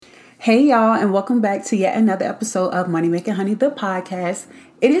Hey y'all, and welcome back to yet another episode of Money Making Honey, the podcast.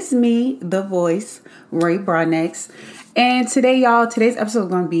 It is me, the voice, Ray Broadnex. And today's episode is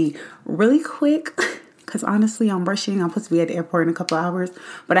going to be really quick because honestly, I'm rushing. I'm supposed to be at the airport in a couple hours,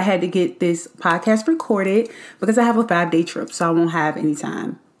 but I had to get this podcast recorded because I have a 5-day trip, so I won't have any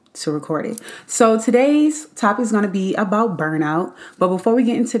time to record it. So today's topic is going to be about burnout. But before we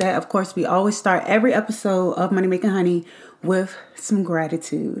get into that, of course, we always start every episode of Money Making Honey with some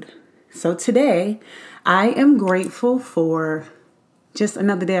gratitude. So today, I am grateful for just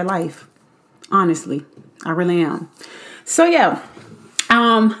another day of life. Honestly, I really am. So yeah,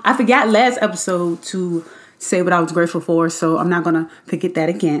 I forgot last episode to say what I was grateful for, so I'm not gonna forget that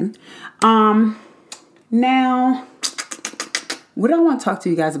again. Now, what do I want to talk to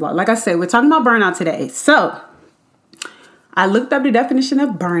you guys about? Like I said, we're talking about burnout today. So I looked up the definition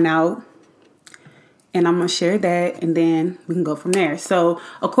of burnout. And I'm going to share that and then we can go from there. So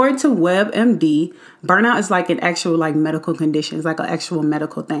according to WebMD, burnout is like an actual medical condition. It's like an actual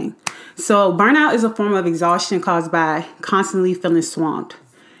medical thing. So burnout is a form of exhaustion caused by constantly feeling swamped.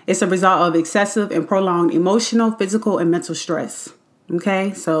 It's a result of excessive and prolonged emotional, physical, and mental stress.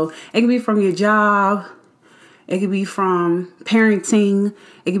 Okay, so it can be from your job. It could be from parenting.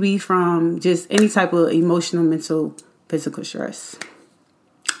 It could be from just any type of emotional, mental, physical stress.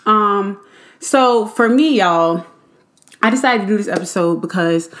 So for me, y'all, I decided to do this episode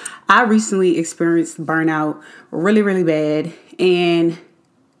because I recently experienced burnout really, really bad. And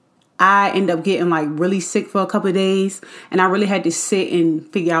I ended up getting really sick for a couple of days. And I really had to sit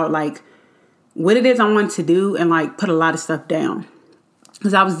and figure out what it is I wanted to do and put a lot of stuff down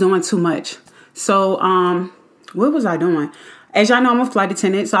because I was doing too much. So what was I doing? As y'all know, I'm a flight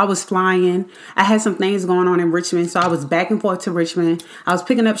attendant, so I was flying. I had some things going on in Richmond, so I was back and forth to Richmond. I was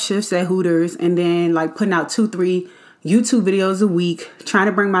picking up shifts at Hooters and then putting out 2-3 YouTube videos a week, trying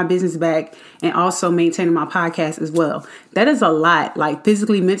to bring my business back and also maintaining my podcast as well. That is a lot,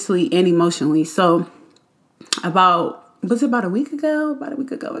 physically, mentally, and emotionally. So about a week or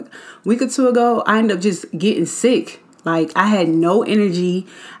two ago, I ended up just getting sick. I had no energy.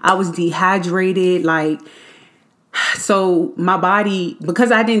 I was dehydrated, so my body,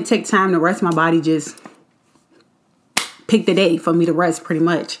 because I didn't take time to rest, my body just picked the day for me to rest pretty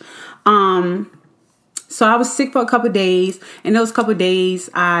much. So I was sick for a couple of days. And those couple of days,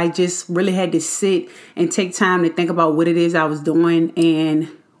 I just really had to sit and take time to think about what it is I was doing and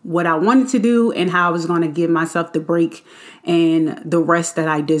what I wanted to do and how I was going to give myself the break and the rest that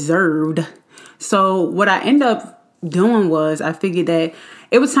I deserved. So what I ended up doing was I figured that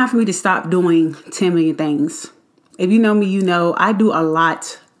it was time for me to stop doing 10 million things. If you know me, you know I do a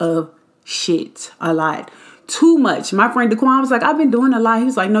lot of shit. A lot. Too much. My friend Daquan was like, I've been doing a lot. He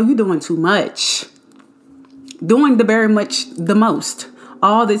was like, no, you're doing too much. Doing the most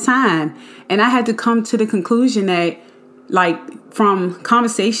all the time. And I had to come to the conclusion that from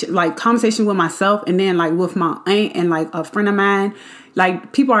conversation with myself and then with my aunt and a friend of mine,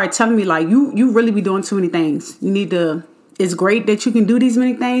 people are telling me you really be doing too many things. You need to. It's great that you can do these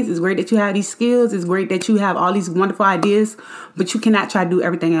many things. It's great that you have these skills. It's great that you have all these wonderful ideas, but you cannot try to do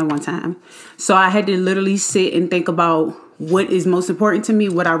everything at one time. So I had to literally sit and think about what is most important to me,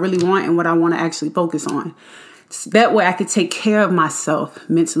 what I really want, and what I want to actually focus on. So that way I could take care of myself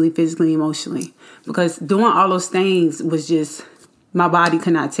mentally, physically, emotionally. Because doing all those things was just, my body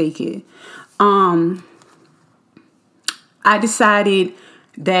could not take it. I decided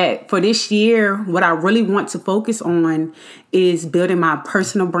that for this year, what I really want to focus on is building my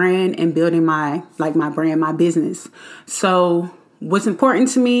personal brand and building my brand, my business. So what's important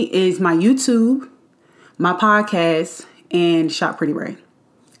to me is my YouTube, my podcast, and Shop Pretty Ray.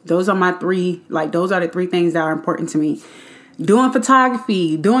 Those are my those are the three things that are important to me. Doing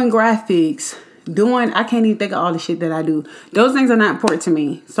photography, doing graphics, I can't even think of all the shit that I do. Those things are not important to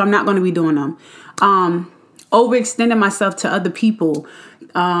me. So I'm not going to be doing them. Overextending myself to other people,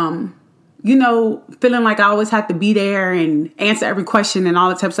 feeling like I always have to be there and answer every question and all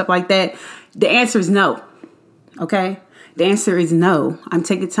that type of stuff like that. The answer is no. Okay. The answer is no. I'm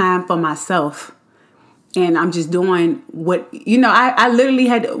taking time for myself and I'm just doing what, I literally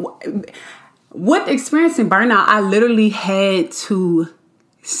had, with experiencing burnout, I literally had to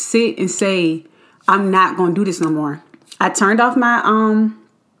sit and say, I'm not going to do this no more. I turned off my,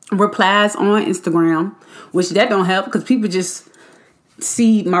 replies on Instagram, which that don't help because people just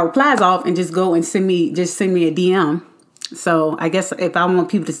see my replies off and just go and send me a DM. So I guess if I want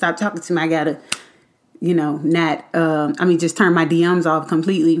people to stop talking to me, I gotta, just turn my DMs off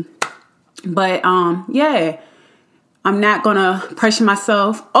completely. But yeah, I'm not gonna pressure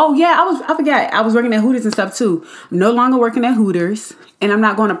myself. Oh yeah, I forgot. I was working at Hooters and stuff too. I'm no longer working at Hooters, and I'm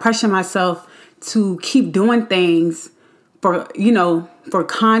not gonna pressure myself to keep doing things for, for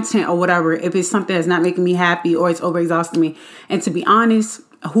content or whatever, if it's something that's not making me happy or it's overexhausting me. And to be honest,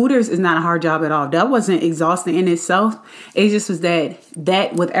 Hooters is not a hard job at all. That wasn't exhausting in itself. It just was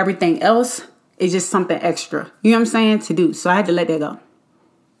that with everything else, it's just something extra. You know what I'm saying? To do. So I had to let that go.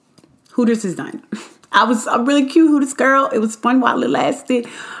 Hooters is done. I was a really cute Hooters girl. It was fun while it lasted,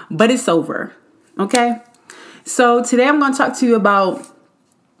 but it's over. Okay? So today I'm going to talk to you about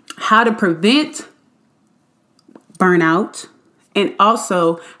how to prevent burnout and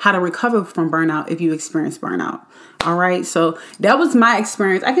also how to recover from burnout if you experience burnout. All right? So that was my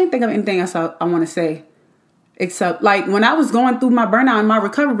experience. I can't think of anything else I want to say except like when I was going through my burnout and my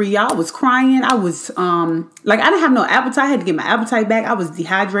recovery, y'all, I was crying. I was I didn't have no appetite. I had to get my appetite back. I was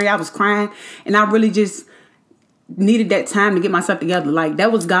dehydrated. I was crying. And I really just needed that time to get myself together. Like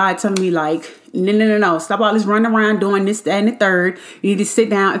that was God telling me like, no. Stop all this running around doing this, that, and the third. You need to sit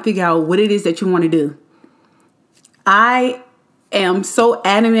down and figure out what it is that you want to do. I am so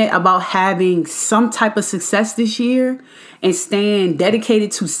adamant about having some type of success this year and staying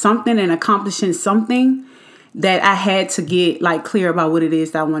dedicated to something and accomplishing something that I had to get like clear about what it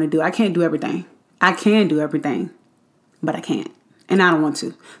is that I want to do. I can't do everything. I can do everything, but I can't. And I don't want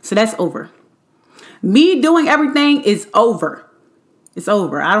to. So that's over. Me doing everything is over. It's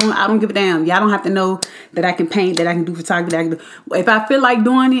over. I don't give a damn. Y'all don't have to know that I can paint, that I can do photography, that I can do. If I feel like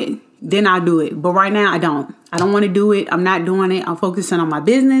doing it, then I'll do it. But right now I don't. I don't want to do it. I'm not doing it. I'm focusing on my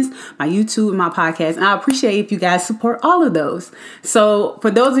business, my YouTube, and my podcast. And I appreciate if you guys support all of those. So for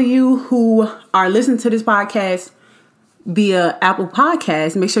those of you who are listening to this podcast via Apple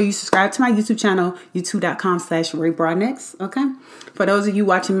Podcasts, make sure you subscribe to my YouTube channel, youtube.com/RayBroadnext. Okay. For those of you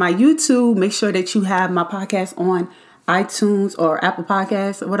watching my YouTube, make sure that you have my podcast on iTunes or Apple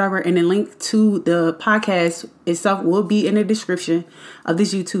Podcasts or whatever. And the link to the podcast itself will be in the description of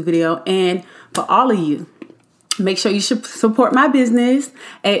this YouTube video. And for all of you, make sure you should support my business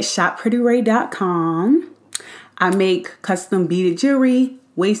at shopprettyray.com. I make custom beaded jewelry,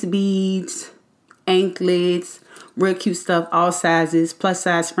 waist beads, anklets, real cute stuff, all sizes, plus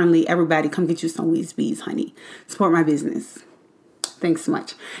size friendly. Everybody come get you some waist beads, honey. Support my business. Thanks so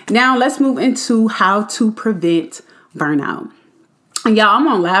much. Now let's move into how to prevent burnout. And y'all, I'm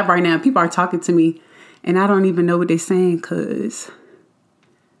on live right now. People are talking to me and I don't even know what they're saying because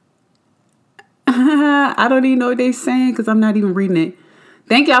I don't even know what they're saying because I'm not even reading it.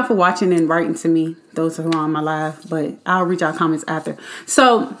 Thank y'all for watching and writing to me, those who are on my live, but I'll read y'all comments after.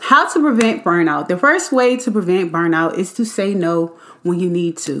 So how to prevent burnout. The first way to prevent burnout is to say no when you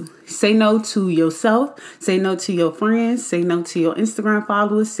need to. Say no to yourself. Say no to your friends. Say no to your Instagram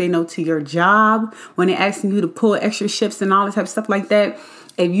followers. Say no to your job when they're asking you to pull extra shifts and all this type of stuff like that.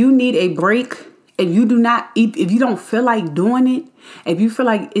 If you need a break, if you don't feel like doing it, if you feel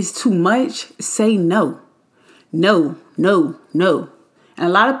like it's too much, say no. No. And a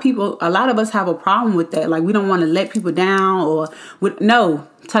lot of us have a problem with that. Like we don't want to let people down no.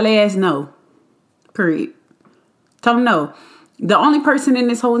 Tell their ass no. Period. Tell them no. The only person in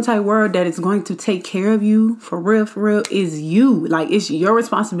this whole entire world that is going to take care of you for real is you. Like it's your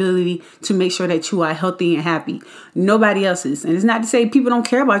responsibility to make sure that you are healthy and happy. Nobody else's. And it's not to say people don't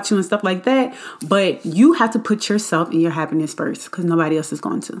care about you and stuff like that, but you have to put yourself and your happiness first because nobody else is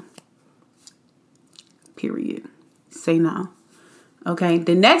going to. Period. Say no. Okay.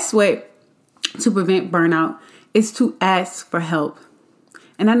 The next way to prevent burnout is to ask for help.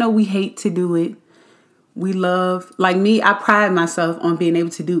 And I know we hate to do it. We love, like me, I pride myself on being able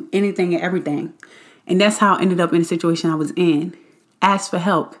to do anything and everything. And that's how I ended up in the situation I was in. Ask for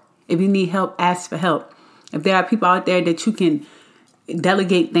help. If you need help, ask for help. If there are people out there that you can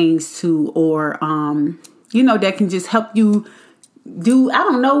delegate things to or, that can just help you do, I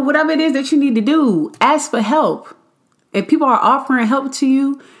don't know, whatever it is that you need to do, ask for help. If people are offering help to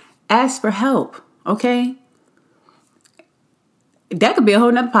you, ask for help. Okay. That could be a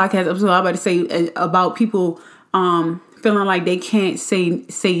whole nother podcast episode. I'm about to say about people feeling like they can't say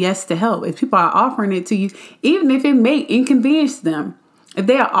yes to help. If people are offering it to you, even if it may inconvenience them, if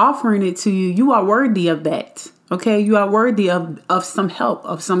they are offering it to you, you are worthy of that. Okay, you are worthy of some help,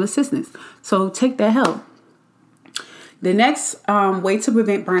 of some assistance. So take that help. The next way to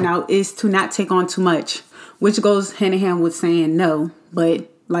prevent burnout is to not take on too much, which goes hand in hand with saying no.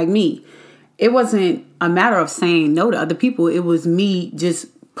 But like me, it wasn't a matter of saying no to other people. It was me just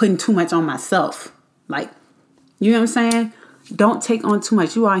putting too much on myself. Like, you know what I'm saying? Don't take on too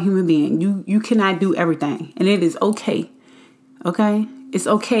much. You are a human being. You cannot do everything. And it is okay. Okay? It's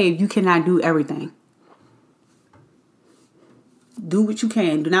okay if you cannot do everything. do what you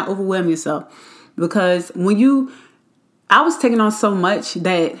can. Do not overwhelm yourself. Because I was taking on so much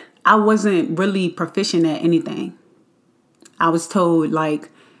that I wasn't really proficient at anything. I was told like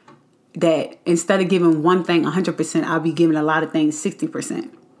that instead of giving one thing 100%, I'll be giving a lot of things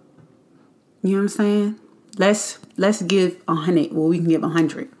 60%. You know what I'm saying? Let's give 100 we can give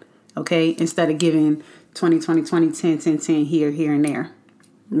 100. Okay? Instead of giving 20, 20, 20, 10, 10, 10 here, and there.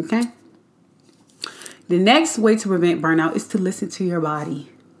 Okay? The next way to prevent burnout is to listen to your body.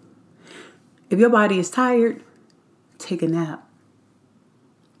 If your body is tired, take a nap.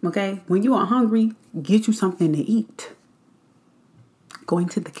 Okay? When you are hungry, get you something to eat. Go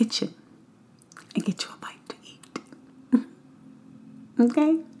into the kitchen and get you a bite to eat.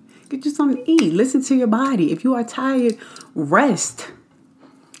 Okay? Get you something to eat. Listen to your body. If you are tired, rest.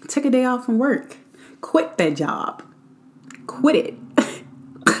 Take a day off from work. Quit that job. Quit it.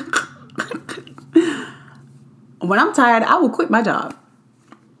 When I'm tired, I will quit my job.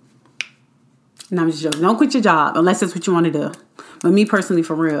 No, I'm just joking. Don't quit your job unless that's what you want to do. But me personally,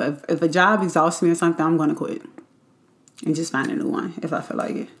 for real, if a job exhausts me or something, I'm going to quit. And just find a new one if I feel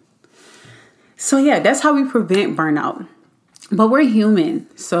like it. So yeah, that's how we prevent burnout. But we're human,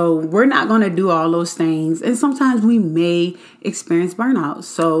 so we're not going to do all those things. And sometimes we may experience burnout.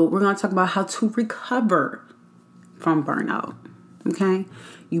 So we're going to talk about how to recover from burnout. Okay?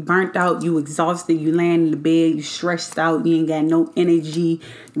 You burnt out, you exhausted, you laying in the bed, you stressed out, you ain't got no energy,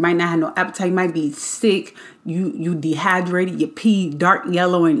 you might not have no appetite, you might be sick, you dehydrated, you pee dark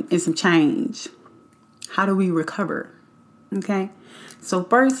yellow and some change. How do we recover? Okay? So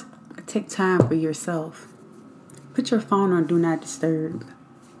first, take time for yourself. Put your phone on Do Not Disturb.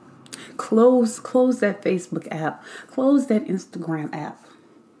 Close that Facebook app. Close that Instagram app.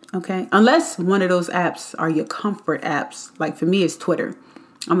 Okay? Unless one of those apps are your comfort apps. Like for me, it's Twitter.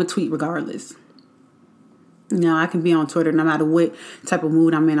 I'm going to tweet regardless. You know, I can be on Twitter no matter what type of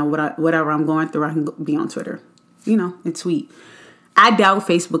mood I'm in or whatever I'm going through. I can be on Twitter, you know, and tweet. I doubt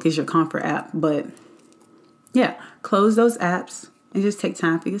Facebook is your comfort app, but yeah, close those apps and just take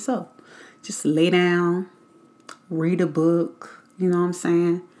time for yourself. Just lay down, read a book, you know what I'm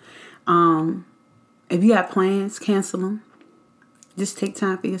saying? If you have plans, cancel them. Just take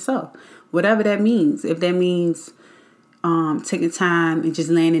time for yourself. Whatever that means. If that means taking time and just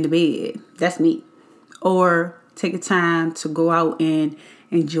laying in the bed, that's me. Or take a time to go out and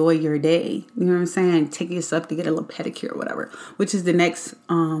enjoy your day. You know what I'm saying? Take yourself to get a little pedicure or whatever, which is the next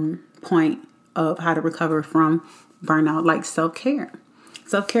point of how to recover from burnout, like self-care.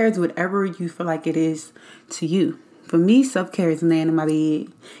 Self-care is whatever you feel like it is to you. For me, self-care is laying in my bed,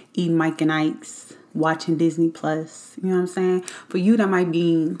 eating Mike and Ike's, watching Disney Plus. You know what I'm saying? For you, that might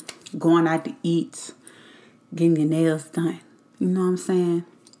be going out to eat, getting your nails done. You know what I'm saying?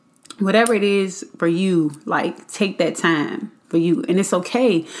 Whatever it is for you, like, take that time for you. And it's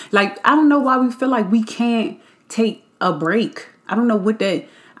okay. Like, I don't know why we feel like we can't take a break. I don't know what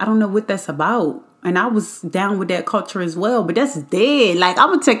that's about. And I was down with that culture as well. But that's dead. Like, I'm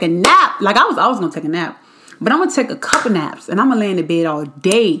going to take a nap. Like, I was going to take a nap. But I'm going to take a couple naps. And I'm going to lay in the bed all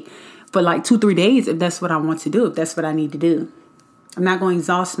day for like 2-3 days if that's what I want to do. If that's what I need to do. I'm not going to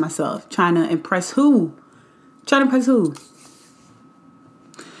exhaust myself. Trying to impress who? Trying to impress who?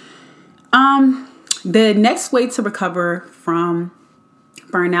 The next way to recover from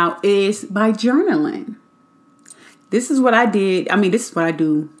burnout is by journaling. This is what I did. I mean, this is what I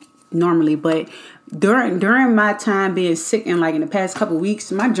do normally, but during my time being sick and like in the past couple of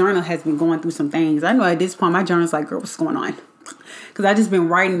weeks, my journal has been going through some things. I know at this point, my journal's like, girl, what's going on? Because I just been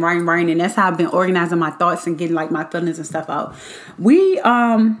writing. And that's how I've been organizing my thoughts and getting like my feelings and stuff out. We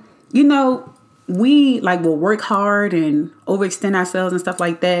like will work hard and overextend ourselves and stuff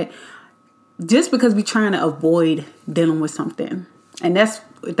like that just because we're trying to avoid dealing with something. And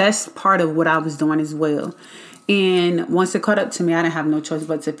that's part of what I was doing as well. And once it caught up to me, I didn't have no choice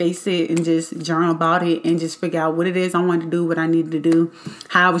but to face it and just journal about it and just figure out what it is I wanted to do, what I needed to do,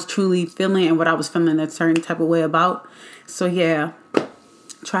 how I was truly feeling and what I was feeling a certain type of way about. So yeah,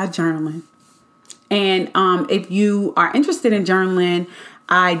 try journaling. And if you are interested in journaling,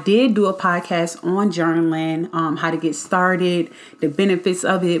 I did do a podcast on journaling, how to get started, the benefits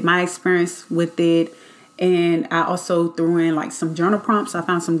of it, my experience with it. And I also threw in like some journal prompts. I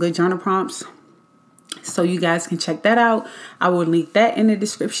found some good journal prompts. So you guys can check that out. I will link that in the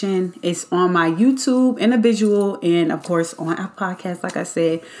description. It's on my YouTube in a visual and of course on our podcast. Like I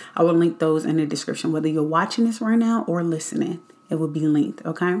said, I will link those in the description. Whether you're watching this right now or listening, it will be linked.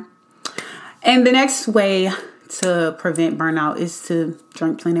 Okay. And the next way to prevent burnout is to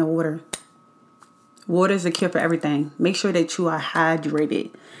drink plenty of water. Water is a cure for everything. Make sure that you are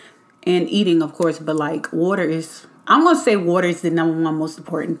hydrated and eating, of course, but like water is I'm going to say water is the number one most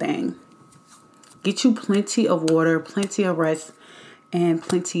important thing. Get you plenty of water, plenty of rest, and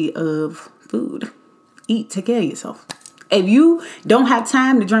plenty of food. Eat, take care of yourself. If you don't have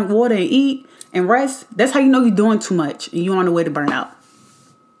time to drink water and eat and rest, that's how you know you're doing too much and you're on the way to burn out.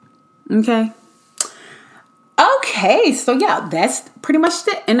 Okay? Okay, so yeah, that's pretty much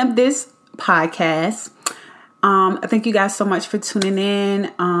the end of this podcast. I thank you guys so much for tuning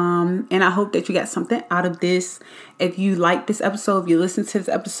in. And I hope that you got something out of this. If you like this episode, if you listen to this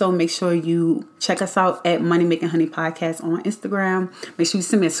episode, make sure you check us out at Money Making Honey Podcast on Instagram. Make sure you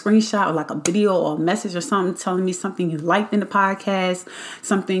send me a screenshot or like a video or a message or something telling me something you liked in the podcast,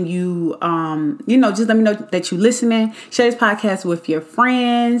 something you, just let me know that you listening. Share this podcast with your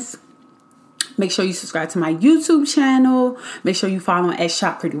friends. Make sure you subscribe to my YouTube channel. Make sure you follow at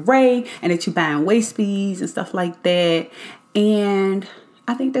Shop Pretty Ray and that you're buying waist beads and stuff like that. And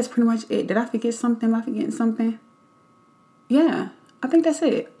I think that's pretty much it. Did I forget something? Am I forgetting something? Yeah, I think that's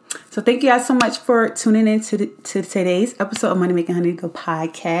it. So thank you guys so much for tuning in to today's episode of Money Making Honey Go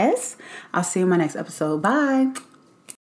podcast. I'll see you in my next episode. Bye.